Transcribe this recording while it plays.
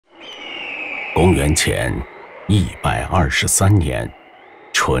公元前123年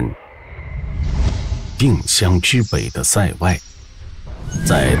春，定襄之北的塞外，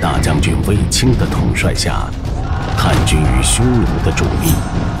在大将军卫青的统帅下，汉军与匈奴的主力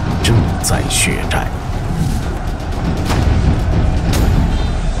正在血战。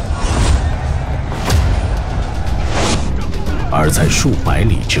而在数百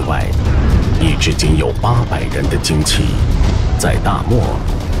里之外，一支仅有800人的精骑，在大漠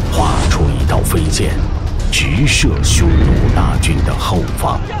划出一道飞箭，直射匈奴大军的后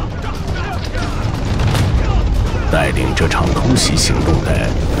方。带领这场突袭行动的，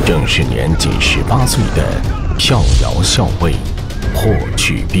正是年仅18岁的跳摇校尉霍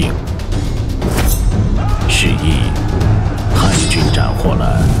去病。是以，汉军斩获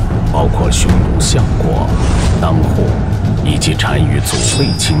了包括匈奴相国、当户以及单于祖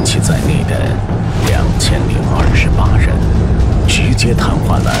辈亲戚在内的2028人，直接瘫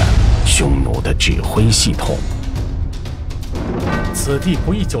痪了匈奴的指挥系统。此地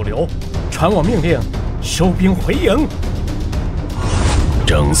不宜久留，传我命令，收兵回营。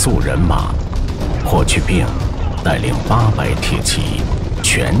整肃人马，霍去病带领800铁骑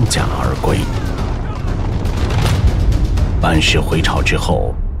全甲而归。班师回朝之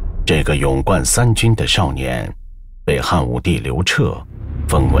后，这个勇冠3军的少年，被汉武帝刘彻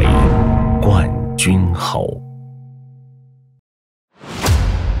封为冠军侯。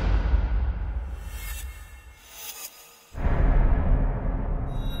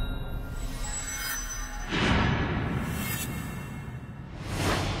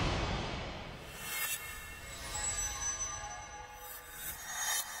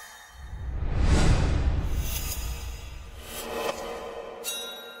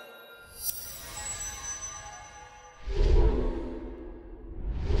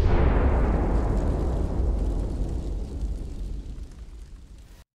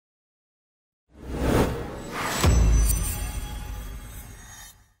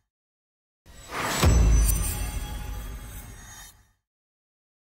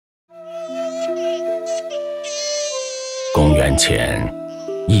公元前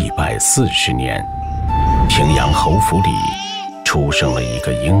140年，平阳侯府里出生了一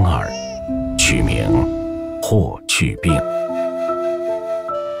个婴儿，取名霍去病。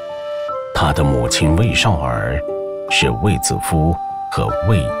他的母亲卫少儿是卫子夫和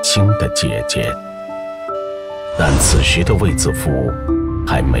卫青的姐姐，但此时的卫子夫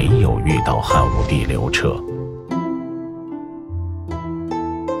还没有遇到汉武帝刘彻。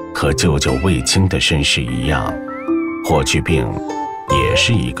和舅舅卫青的身世一样，霍去病也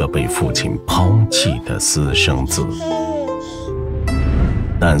是一个被父亲抛弃的私生子。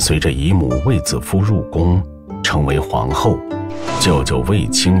但随着姨母卫子夫入宫，成为皇后，舅舅卫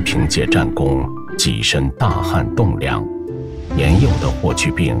青凭借战功跻身大汉栋梁，年幼的霍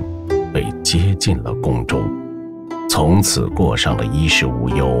去病被接进了宫中，从此过上了衣食无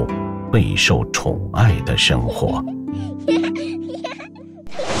忧、备受宠爱的生活。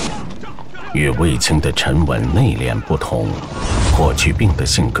与卫青的沉稳内敛不同，霍去病的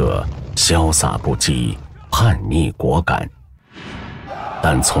性格潇洒不羁、叛逆果敢。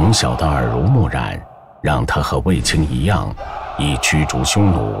但从小的耳濡目染，让他和卫青一样，以驱逐匈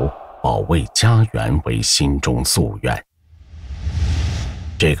奴、保卫家园为心中夙愿。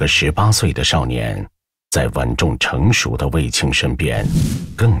这个18岁的少年，在稳重成熟的卫青身边，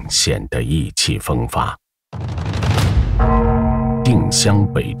更显得意气风发。定襄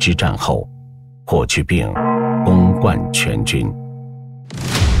北之战后，霍去病攻冠全军。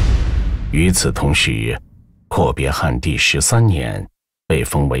与此同时，阔别汉帝13年，被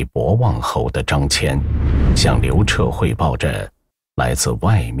封为博望侯的张骞，向刘彻汇报着来自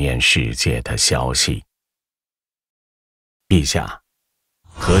外面世界的消息。陛下，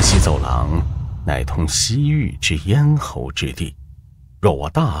河西走廊乃通西域之咽喉之地，若我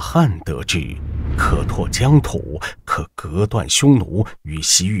大汉得之，可拓疆土，可隔断匈奴与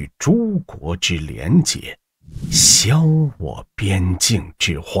西域诸国之连结，消我边境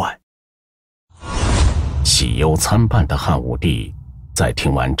之患。喜忧参半的汉武帝在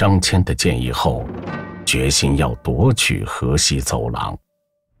听完张骞的建议后，决心要夺取河西走廊。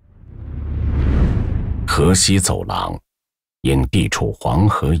河西走廊因地处黄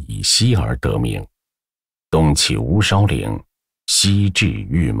河以西而得名，东起吴烧岭，西至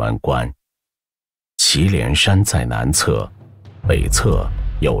玉门关。祁连山在南侧，北侧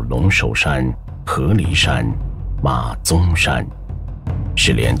有龙首山、合离山、马鬃山，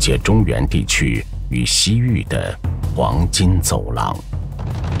是连接中原地区与西域的黄金走廊。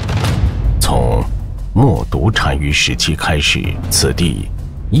从冒顿单于时期开始，此地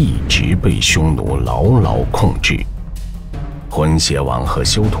一直被匈奴牢牢控制。浑邪王和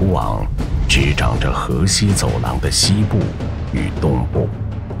修图王执掌着河西走廊的西部与东部。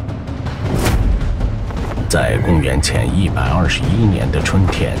在公元前121年的春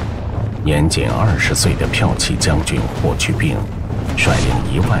天，年仅20岁的骠骑将军霍去病率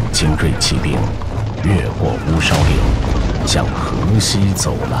领1万精锐骑兵越过乌梢岭，向河西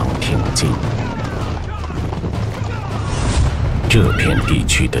走廊挺进。这片地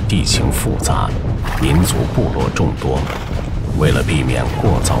区的地形复杂，民族部落众多，为了避免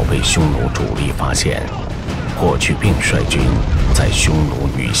过早被匈奴主力发现，霍去病率军在匈奴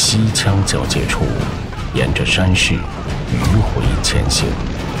与西羌交界处，沿着山势迂回前行。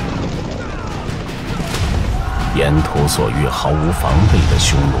沿途所遇毫无防备的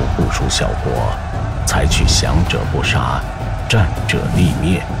匈奴部属小国，采取降者不杀、战者立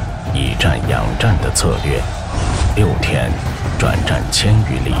灭、以战养战的策略，6天转战1000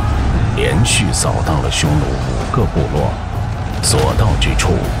余里，连续扫荡了匈奴5个部落，所到之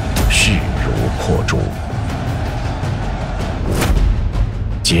处势如破竹。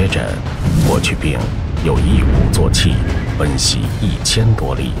接着，霍去病又一鼓作气奔袭1000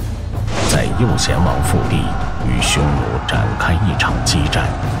多里，在右贤王腹地与匈奴展开一场激战，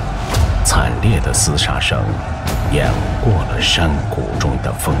惨烈的厮杀声掩过了山谷中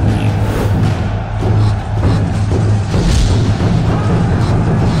的风鸣。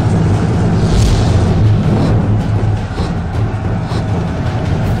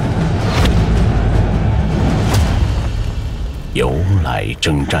由来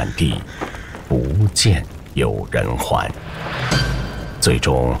征战地，不见有人还。最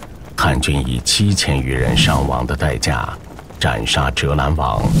终，汉军以7000余人伤亡的代价，斩杀折兰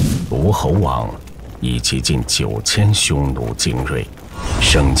王、卢侯王以及近9000匈奴精锐，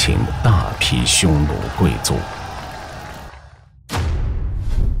生擒大批匈奴贵族。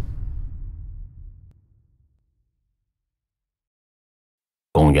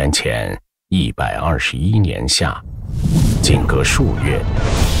公元前121年夏，仅隔数月，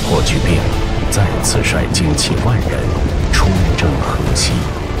霍去病再次率精骑万人出征河西。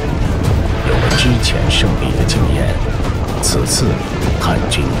有了之前胜利的经验，此次汉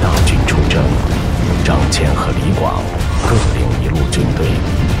军大军出征，张骞和李广各领一路军队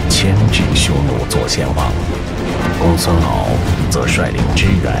牵制匈奴左贤王，公孙敖则率领支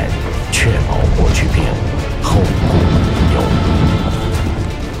援，确保霍去病后顾无忧。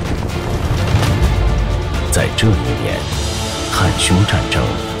在这一年，汉匈战争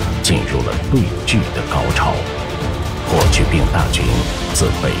进入了对峙的高潮。霍去病大军自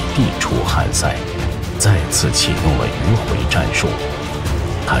北地出汉塞，再次启用了迂回战术。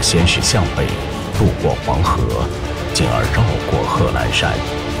他先是向北渡过黄河，进而绕过贺兰山，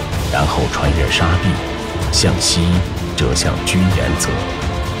然后穿越沙地，向西折向居延泽，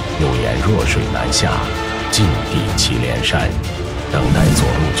又沿弱水南下，进抵祁连山，等待左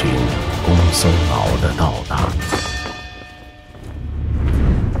路军公孙敖的到达。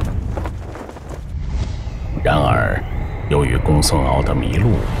然而，由于公孙敖的迷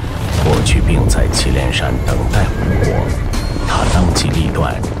路，霍去病在祁连山等待无果，他当机立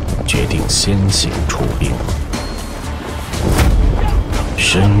断，决定先行出兵。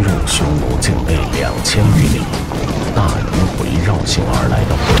深入匈奴境内2000余里，大迂回绕行而来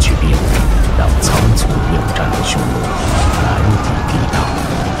的霍去病，让仓促应战的匈奴难以抵挡。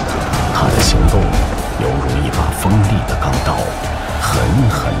他的行动犹如一把锋利的钢刀，狠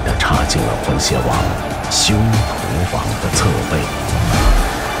狠地插进了混血王修图王的侧背。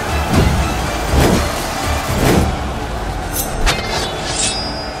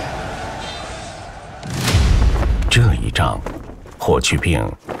这一仗，霍去病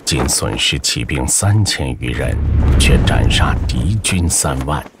仅损失骑兵3000余人，却斩杀敌军3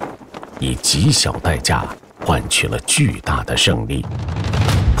万，以极小代价换取了巨大的胜利，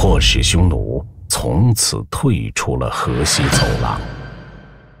迫使匈奴从此退出了河西走廊。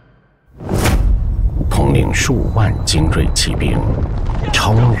统领数万精锐骑兵，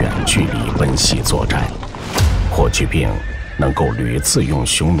超远距离奔袭作战，霍去病能够屡次用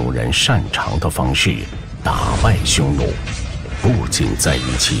匈奴人擅长的方式打败匈奴，不仅在于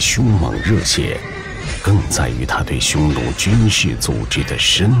其凶猛热血，更在于他对匈奴军事组织的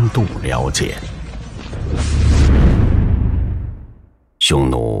深度了解。匈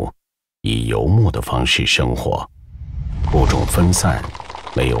奴以游牧的方式生活，部众分散，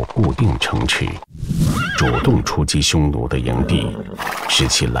没有固定城池，主动出击匈奴的营地，使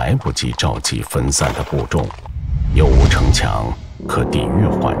其来不及召集分散的部众，又无城墙可抵御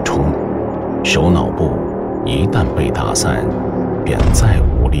缓冲，首脑部一旦被打散，便再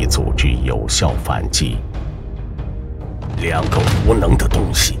无力组织有效反击。2个无能的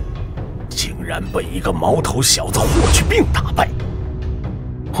东西，竟然被一个毛头小子霍去病打败！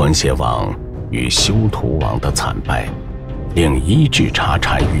浑邪王与修图王的惨败，令伊稚茶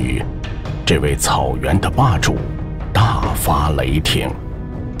单于这位草原的霸主大发雷霆，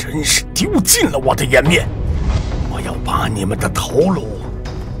真是丢尽了我的颜面！我要把你们的头颅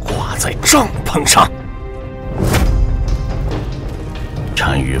挂在帐篷上！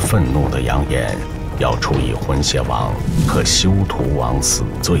单于愤怒地扬言要处以浑邪王和修图王死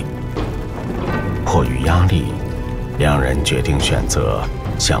罪。迫于压力，两人决定选择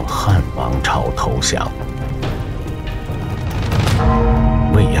向汉王朝投降。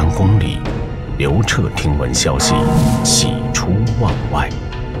未央宫里，刘彻听闻消息，喜出望外。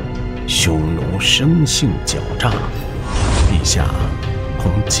匈奴生性狡诈，陛下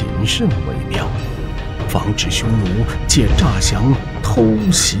恐谨慎为妙，防止匈奴借诈降偷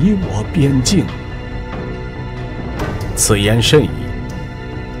袭我边境。此言甚矣。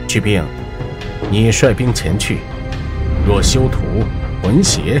去病，你率兵前去，若修图、浑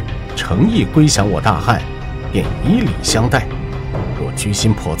邪诚意归降我大汉，便以礼相待；若居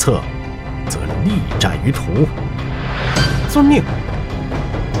心叵测，则力战于途。遵命。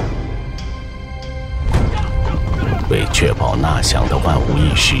为确保纳降的万无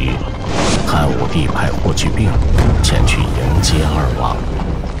一失，汉武帝派霍去病前去迎接二王。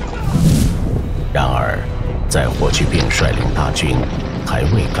然而，在霍去病率领大军还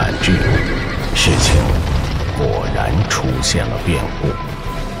未赶至，事情果然出现了变故。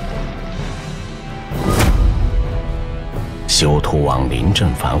修图王临阵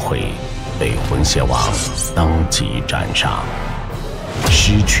反悔，被浑邪王当即斩杀。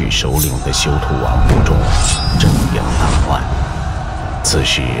失去首领的修图王部众阵营大乱。此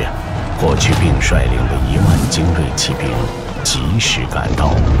时，霍去病率领的1万精锐骑兵及时赶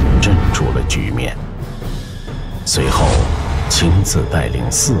到，镇住了局面。随后，亲自带领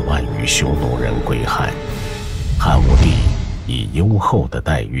4万余匈奴人归汉。汉武帝以优厚的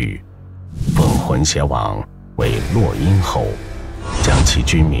待遇，封浑邪王为洛阴侯，将其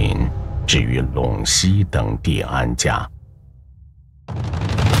居民置于陇西等地安家。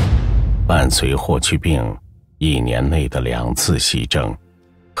伴随霍去病1年内的2次西征，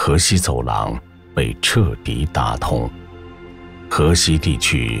河西走廊被彻底打通。河西地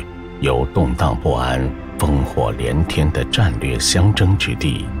区由动荡不安、烽火连天的战略相争之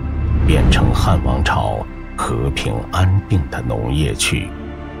地，变成汉王朝和平安定的农业区。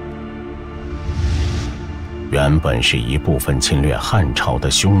原本是一部分侵略汉朝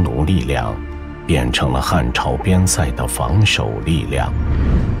的匈奴力量，变成了汉朝边塞的防守力量，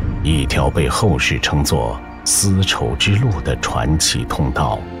一条被后世称作丝绸之路的传奇通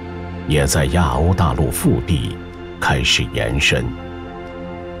道，也在亚欧大陆腹地开始延伸。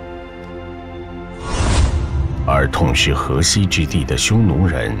而痛失河西之地的匈奴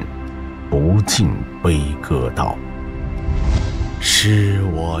人不禁悲歌道：失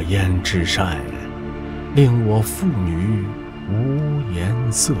我焉之善，令我妇女无颜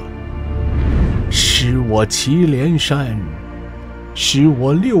色；失我祁连山，使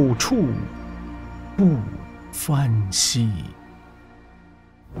我6畜不翻息。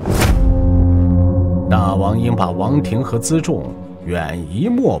大王应把王庭和辎重远移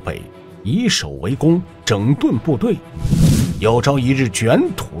漠北，以守为攻，整顿部队，有朝一日卷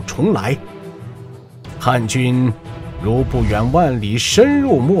土重来。汉军如不远万里深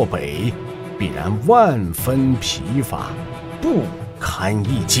入漠北，必然万分疲乏，不堪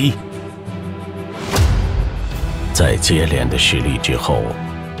一击。在接连的失利之后，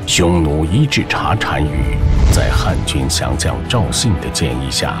匈奴伊稚茶单于在汉军降将赵信的建议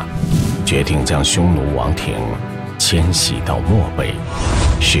下，决定将匈奴王庭迁徙到漠北，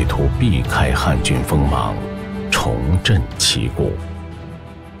试图避开汉军锋芒，重振旗鼓。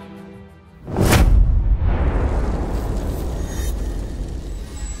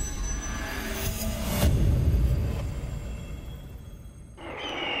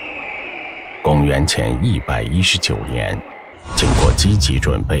公元前119年，经过积极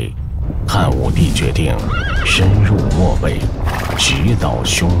准备，汉武帝决定深入漠北，直捣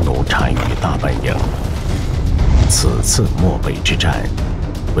匈奴单于大本营。此次漠北之战，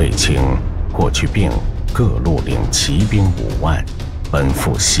卫青、霍去病各路领骑兵5万，奔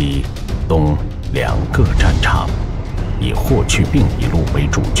赴西、东2个战场，以霍去病一路为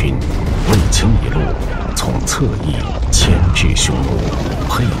主军，卫青一路从侧翼牵制匈奴，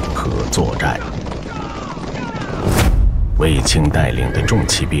配合作战。卫青带领的重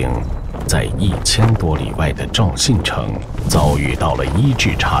骑兵在1000多里外的赵信城遭遇到了伊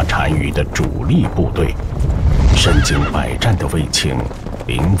稚茶单于的主力部队。身经百战的卫青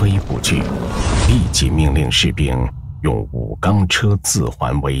临危不惧，立即命令士兵用5钢车自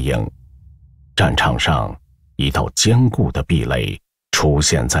环围营。战场上，一道坚固的壁垒出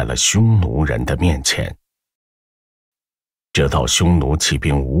现在了匈奴人的面前。这道匈奴骑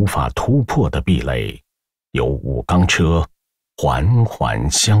兵无法突破的壁垒，由五钢车环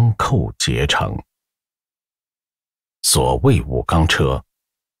环相扣结成。所谓五钢车，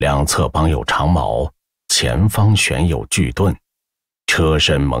两侧绑有长矛，前方悬有巨盾，车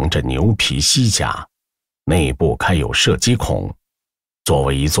身蒙着牛皮西甲，内部开有射击孔，作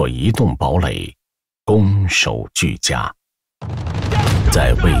为一座移动堡垒，攻守俱佳。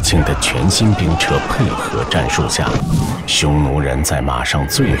在卫青的全新兵车配合战术下，匈奴人在马上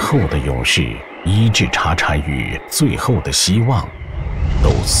最后的勇士医治查查与最后的希望，都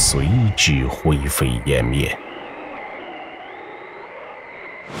随之灰飞烟灭。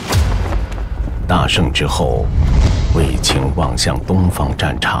大胜之后，卫青望向东方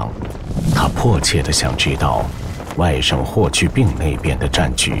战场，他迫切地想知道外甥霍去病那边的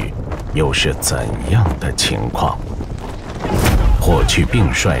战局又是怎样的情况。霍去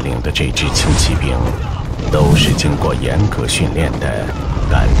病率领的这支轻骑兵都是经过严格训练的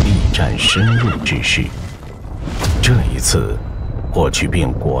敢力战深入之士。这一次，霍去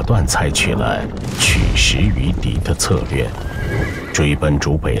病果断采取了取实于敌的策略，追奔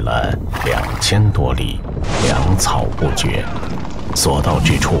逐北了2000多里，粮草不绝，所到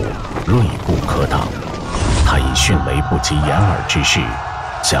之处锐不可挡。他以迅雷不及掩耳之势，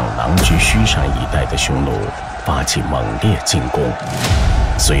向狼居胥山一带的匈奴发起猛烈进攻。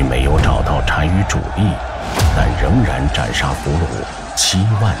虽没有找到单于主力，但仍然斩杀俘虏7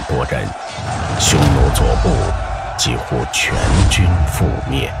万多人，匈奴左部几乎全军覆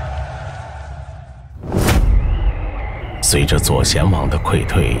灭。随着左贤王的溃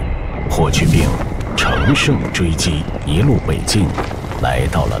退，霍去病乘胜追击，一路北进，来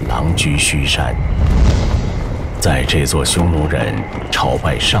到了狼居胥山。在这座匈奴人朝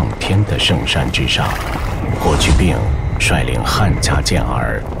拜上天的圣山之上，霍去病率领汉家健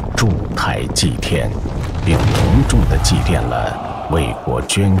儿筑台祭天，并隆重地祭奠了为国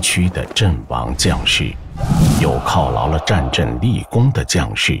捐躯的阵亡将士，又犒劳了战阵立功的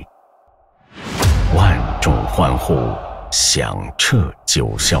将士。万众欢呼，响彻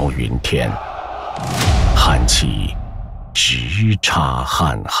九霄云天，汉旗直插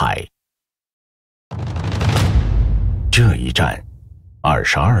瀚海。这一战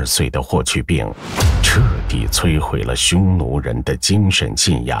，22岁的霍去病彻底摧毁了匈奴人的精神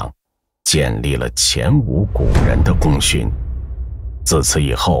信仰，建立了前无古人的功勋。自此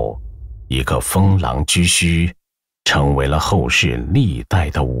以后，一个封狼居胥成为了后世历代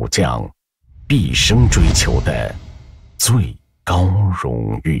的武将毕生追求的最高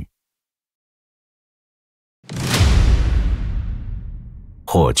荣誉。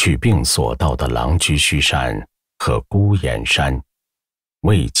霍去病所到的狼居胥山和孤岩山，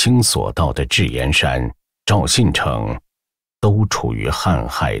卫青所到的智岩山、赵信城，都处于瀚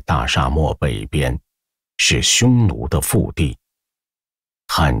海大沙漠北边，是匈奴的腹地。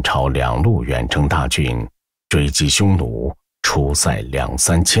汉朝2路远征大军追击匈奴，出塞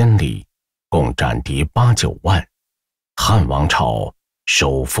2-3千里，共斩敌8-9万。汉王朝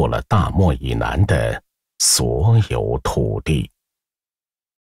收复了大漠以南的所有土地。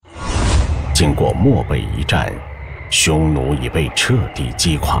经过漠北一战，匈奴已被彻底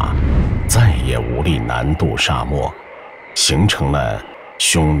击垮，再也无力南渡沙漠，形成了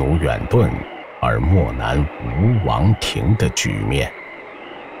匈奴远遁而漠南无王庭的局面。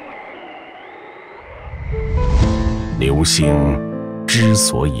流星之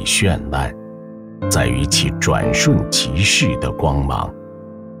所以绚烂，在于其转瞬即逝的光芒，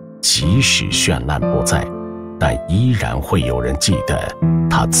即使绚烂不在，但依然会有人记得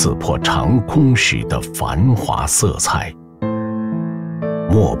它刺破长空时的繁华色彩。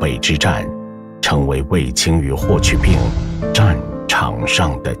漠北之战成为卫青与霍去病战场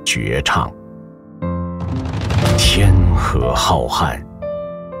上的绝唱。天河浩瀚，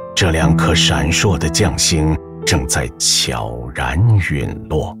这2颗闪烁的将星正在悄然陨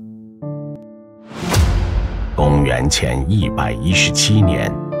落。公元前117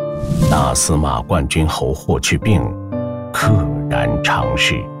年，大司马冠军侯霍去病溘然长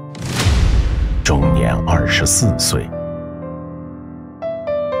逝，终年24岁。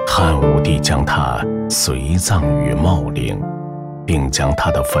汉武帝将他随葬于茂陵，并将他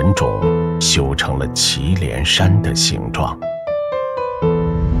的坟冢修成了祁连山的形状。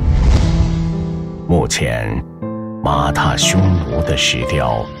目前，马踏匈奴的石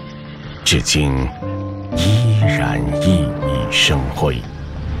雕，至今依然熠熠生辉。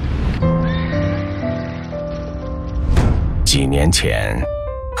几年前，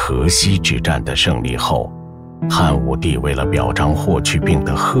河西之战的胜利后，汉武帝为了表彰霍去病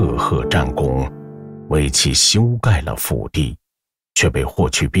的赫赫战功，为其修盖了府地，却被霍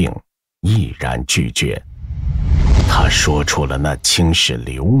去病毅然拒绝。他说出了那青史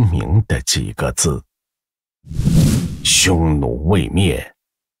留名的几个字：匈奴未灭，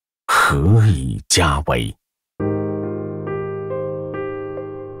何以家为？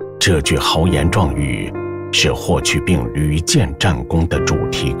这句豪言壮语是霍去病屡建战功的主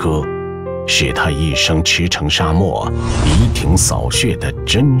题歌，是他一生驰骋沙漠、犁庭扫穴的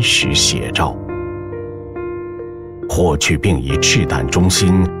真实写照。霍去病以赤胆忠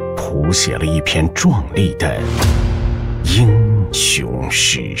心谱写了一篇壮丽的英雄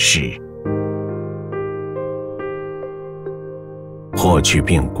史诗。霍去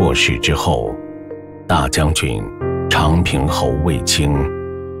病过世之后，大将军长平侯卫青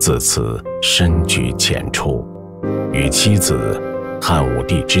自此深居浅出，与妻子汉武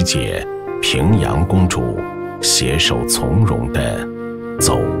帝之姐平阳公主携手从容地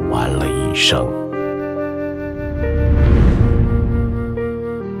走完了一生。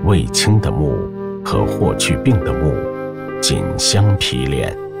卫青的墓和霍去病的墓紧相毗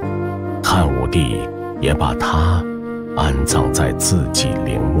连，汉武帝也把他安葬在自己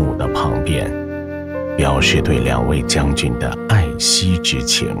陵墓的旁边，表示对两位将军的爱惜之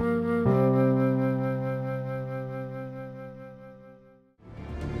情。